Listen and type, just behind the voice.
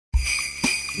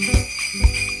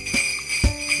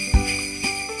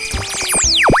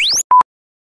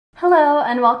Hello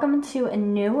and welcome to a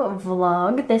new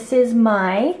vlog. This is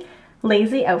my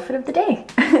lazy outfit of the day,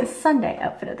 Sunday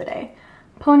outfit of the day.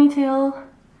 Ponytail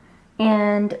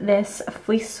and this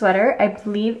fleece sweater. I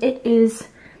believe it is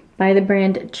by the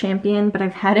brand Champion, but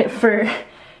I've had it for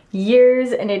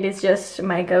years and it is just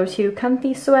my go-to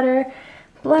comfy sweater.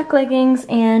 Black leggings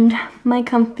and my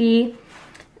comfy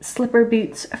slipper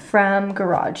boots from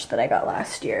Garage that I got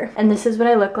last year. And this is what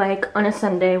I look like on a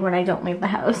Sunday when I don't leave the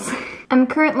house. I'm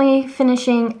currently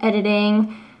finishing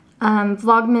editing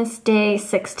Vlogmas day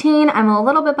 16. I'm a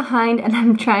little bit behind and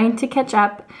I'm trying to catch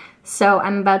up, so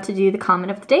I'm about to do the comment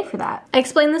of the day for that. I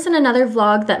explained this in another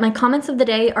vlog that my comments of the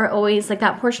day are always, like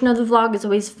that portion of the vlog is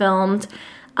always filmed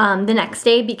the next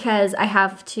day because I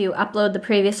have to upload the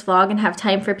previous vlog and have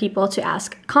time for people to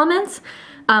ask comments.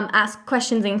 Ask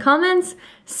questions in comments.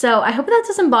 So I hope that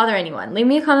doesn't bother anyone. Leave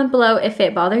me a comment below if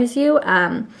it bothers you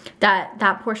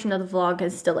that portion of the vlog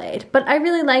is delayed. But I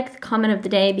really like the comment of the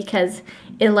day because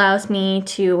it allows me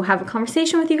to have a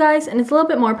conversation with you guys and it's a little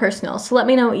bit more personal. So let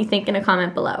me know what you think in a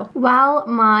comment below. While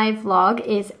my vlog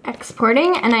is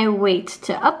exporting and I wait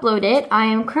to upload it, I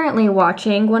am currently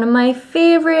watching one of my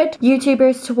favorite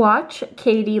YouTubers to watch,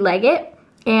 Katie Leggett.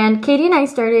 And Katie and I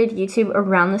started YouTube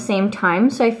around the same time,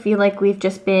 so I feel like we've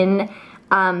just been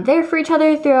there for each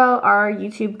other throughout our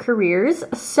YouTube careers.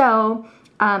 So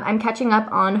I'm catching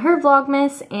up on her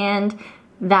Vlogmas, and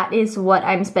that is what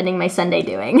I'm spending my Sunday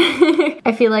doing.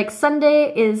 I feel like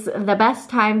Sunday is the best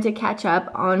time to catch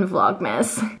up on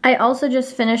Vlogmas. I also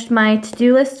just finished my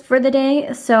to-do list for the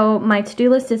day. So my to-do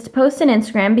list is to post on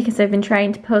Instagram because I've been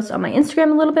trying to post on my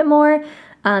Instagram a little bit more.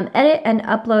 Edit and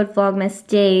upload Vlogmas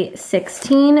day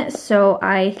 16, so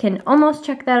I can almost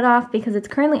check that off because it's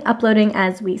currently uploading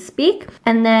as we speak.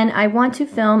 And then I want to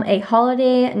film a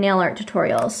holiday nail art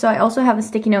tutorial. So I also have a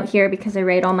sticky note here because I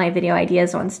write all my video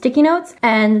ideas on sticky notes.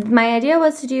 And my idea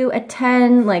was to do a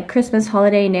 10 like Christmas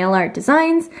holiday nail art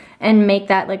designs and make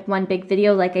that like one big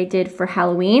video like I did for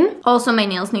Halloween. Also, my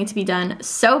nails need to be done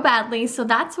so badly, so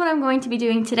that's what I'm going to be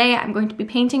doing today. I'm going to be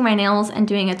painting my nails and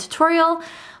doing a tutorial.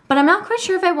 But I'm not quite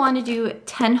sure if I want to do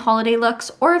 10 holiday looks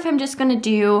or if I'm just going to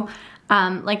do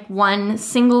like one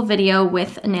single video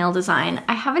with a nail design.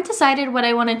 I haven't decided what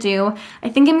I want to do. I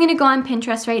think I'm going to go on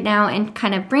Pinterest right now and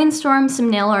kind of brainstorm some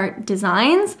nail art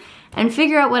designs and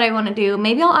figure out what I want to do.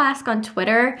 Maybe I'll ask on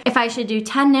Twitter if I should do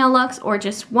 10 nail looks or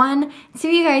just one. See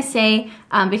what you guys say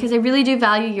because I really do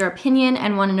value your opinion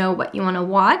and want to know what you want to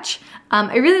watch.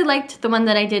 I really liked the one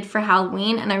that I did for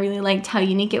Halloween and I really liked how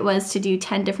unique it was to do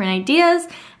 10 different ideas.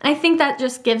 And I think that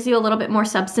just gives you a little bit more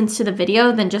substance to the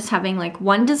video than just having like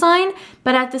one design.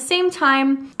 But at the same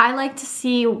time, I like to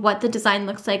see what the design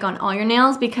looks like on all your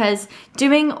nails because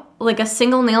doing like a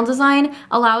single nail design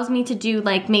allows me to do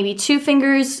like maybe 2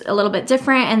 fingers a little bit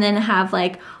different and then have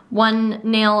like one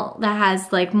nail that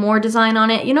has like more design on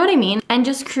it, you know what I mean? And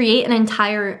just create an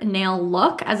entire nail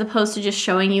look as opposed to just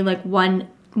showing you like one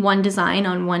design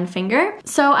on one finger.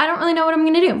 So I don't really know what I'm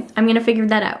gonna do. I'm gonna figure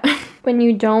that out. When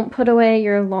you don't put away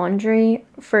your laundry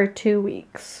for 2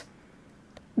 weeks,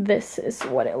 this is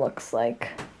what it looks like.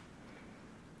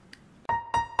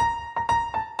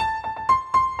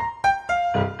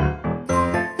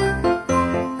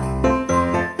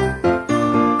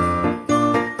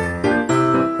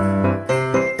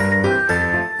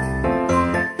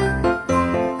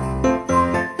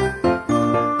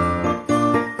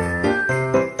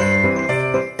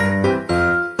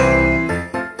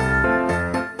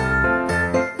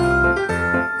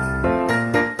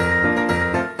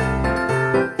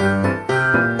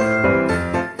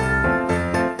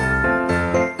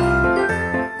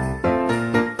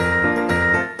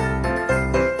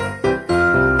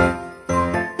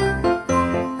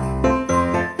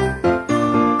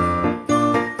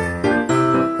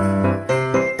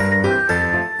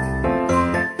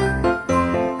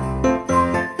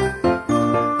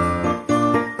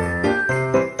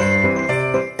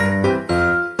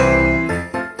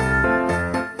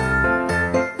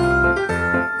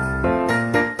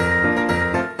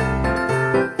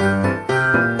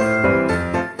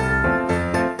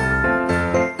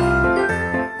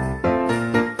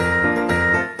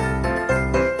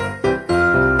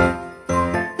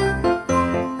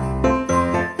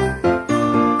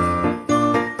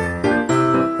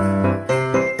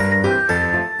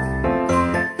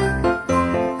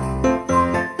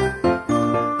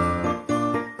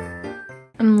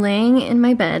 In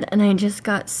my bed and I just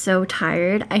got so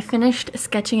tired. I finished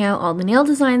sketching out all the nail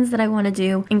designs that I want to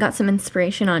do and got some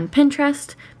inspiration on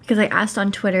Pinterest because I asked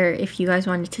on Twitter if you guys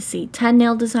wanted to see 10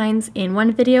 nail designs in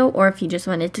one video or if you just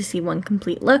wanted to see one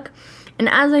complete look. And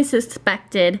as I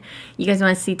suspected, you guys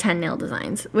want to see 10 nail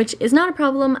designs, which is not a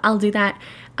problem. I'll do that.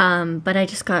 But I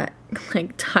just got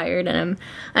like tired, and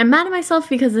I'm mad at myself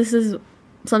because this is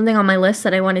something on my list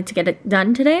that I wanted to get it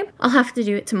done today. I'll have to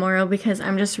do it tomorrow because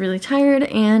I'm just really tired,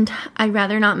 and I'd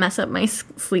rather not mess up my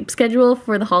sleep schedule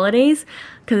for the holidays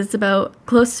because it's about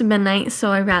close to midnight,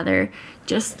 so I'd rather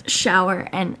just shower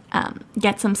and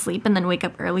get some sleep and then wake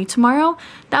up early tomorrow.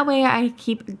 That way I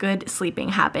keep good sleeping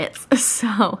habits.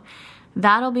 So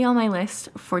that'll be on my list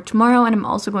for tomorrow, and I'm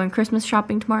also going Christmas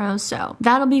shopping tomorrow, so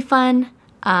that'll be fun.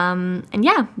 And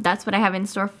yeah, that's what I have in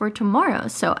store for tomorrow.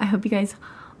 So I hope you guys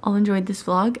all enjoyed this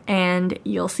vlog, and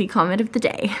you'll see comment of the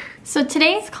day. So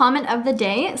today's comment of the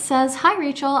day says, "Hi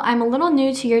Rachel, I'm a little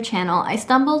new to your channel. I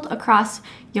stumbled across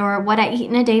your What I Eat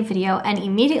in a Day video and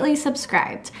immediately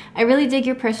subscribed. I really dig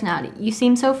your personality. You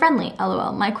seem so friendly,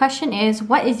 lol. My question is,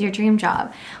 what is your dream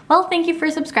job?" Well, thank you for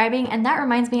subscribing, and that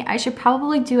reminds me I should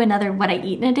probably do another What I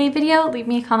Eat in a Day video. Leave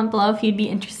me a comment below if you'd be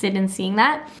interested in seeing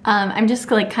that. I'm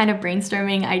just like kind of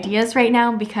brainstorming ideas right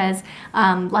now because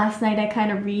last night I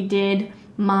kind of redid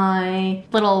my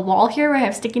little wall here where I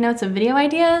have sticky notes of video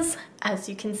ideas, as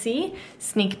you can see,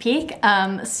 sneak peek.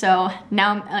 So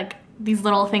now I'm like, these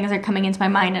little things are coming into my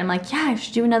mind, and I'm like, yeah, I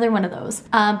should do another one of those.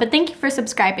 But thank you for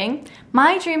subscribing.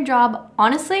 My dream job,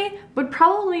 honestly, would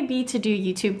probably be to do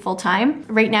YouTube full time.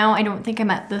 Right now, I don't think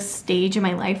I'm at the stage in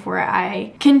my life where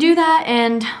I can do that,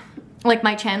 and like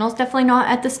my channel's definitely not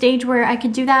at the stage where I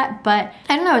could do that, but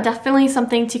I don't know, definitely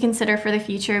something to consider for the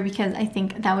future because I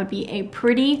think that would be a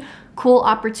pretty cool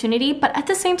opportunity. But at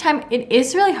the same time, it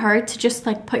is really hard to just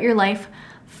like put your life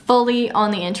fully on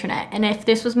the internet. And if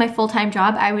this was my full-time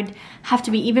job, I would have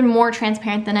to be even more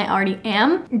transparent than I already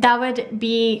am. That would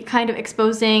be kind of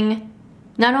exposing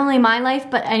not only my life,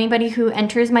 but anybody who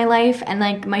enters my life and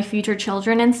like my future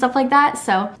children and stuff like that.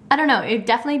 So I don't know, it'd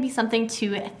definitely be something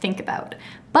to think about.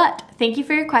 But thank you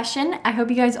for your question. I hope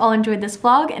you guys all enjoyed this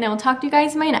vlog, and I will talk to you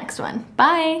guys in my next one.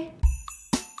 Bye!